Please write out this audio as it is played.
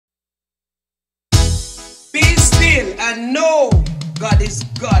still and know God is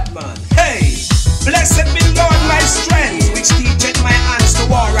God, man. Hey, blessed be Lord my strength, which teacheth my hands to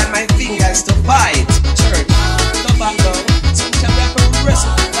war and my fingers to fight. Church, come back down. Sometimes we have to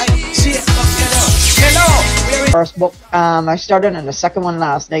wrestle like shit up, you know. Hello. First book, I started on the second one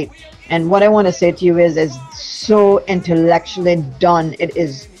last night, and what I want to say to you is so intellectually done. It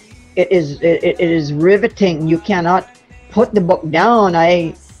is riveting. You cannot put the book down.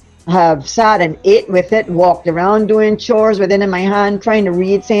 I have sat and ate with it, walked around doing chores with it in my hand, trying to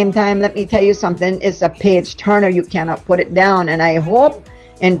read same time. Let me tell you something, it's a page turner. You cannot put it down. And I hope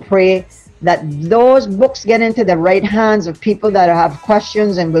and pray that those books get into the right hands of people that have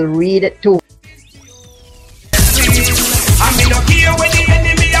questions and will read it too.